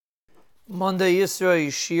Monday Yisrael,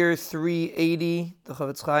 Shiur 380, the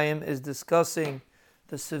ChafetzChaim is discussing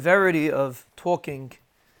the severity of talking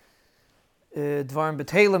Dvarim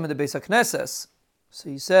B'Teilim in the Beis HaKnesses. So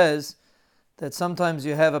he says that sometimes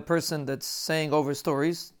you have a person that's saying over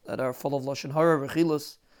stories that are full of Lashon Hara,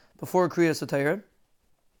 Rechilus, before Kriyas HaTorah,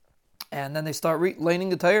 and then they start laning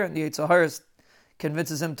the Torah, and the Yetzer Hara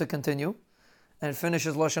convinces him to continue, and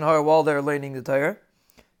finishes Lashon Hara while they're laning the Torah.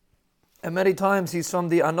 And many times he's from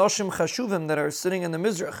the Anoshim Chashuvim that are sitting in the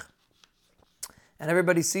Mizrach. And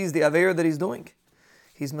everybody sees the Aveira that he's doing.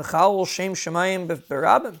 He's Mechal Shem Shemayim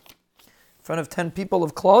Berabim, in front of 10 people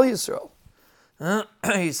of Klal Yisrael.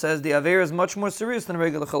 He says the Aveira is much more serious than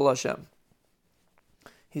regular Chal Hashem.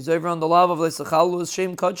 He's over on the lav of Leisachalu is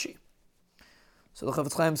Shem Kadshi. So the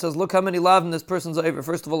ChafetzChaim says, look how many lavim this person's over.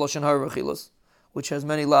 First of all, Lashon Hara Rechilus, which has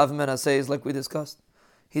many lavim and assays like we discussed.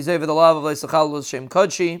 He's over the lav of Leisachalu is Shem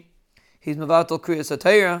Kadshi. He's mevatel kriyas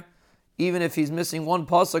HaTorah, even if he's missing one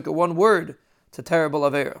pasuk or one word, it's a terrible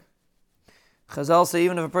avera. Chazal say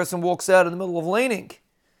even if a person walks out in the middle of laning,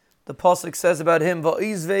 the pasuk says about him,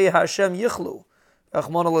 Va'izvei Hashem yichlu,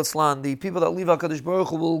 Rachmana litzlan, the people that leave HaKadosh Baruch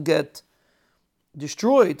Hu will get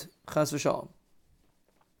destroyed, chas v'shalom.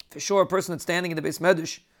 For sure, a person that's standing in the Beis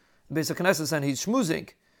Medrash, the Beis HaKnesses, and he's schmoozing,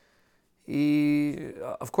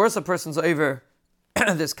 of course a person's over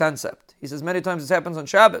this concept. He says many times this happens on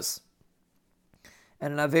Shabbos.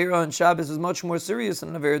 And an Aveira on Shabbos is much more serious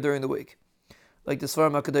than an Aveira during the week. Like the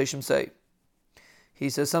Sfarim HaKadoshim say. He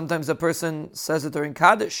says sometimes a person says it during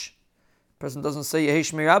Kaddish. A person doesn't say Yehi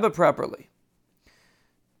Shmei Rabbah properly.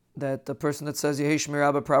 That the person that says Yehi Shmei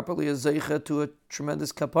Rabbah properly is Zeicha to a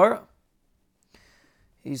tremendous kapara.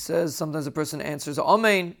 He says sometimes a person answers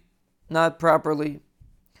Amen not properly.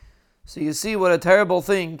 So you see what a terrible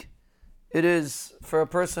thing it is for a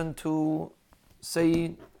person to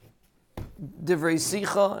say Divrei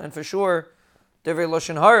Sicha, and for sure Divrei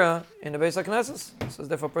Lashon Hara in the Beis HaKnesses. So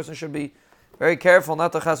therefore a person should be very careful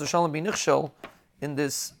not to chas v'shalom be nichshel in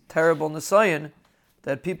this terrible nisayon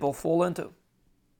that people fall into.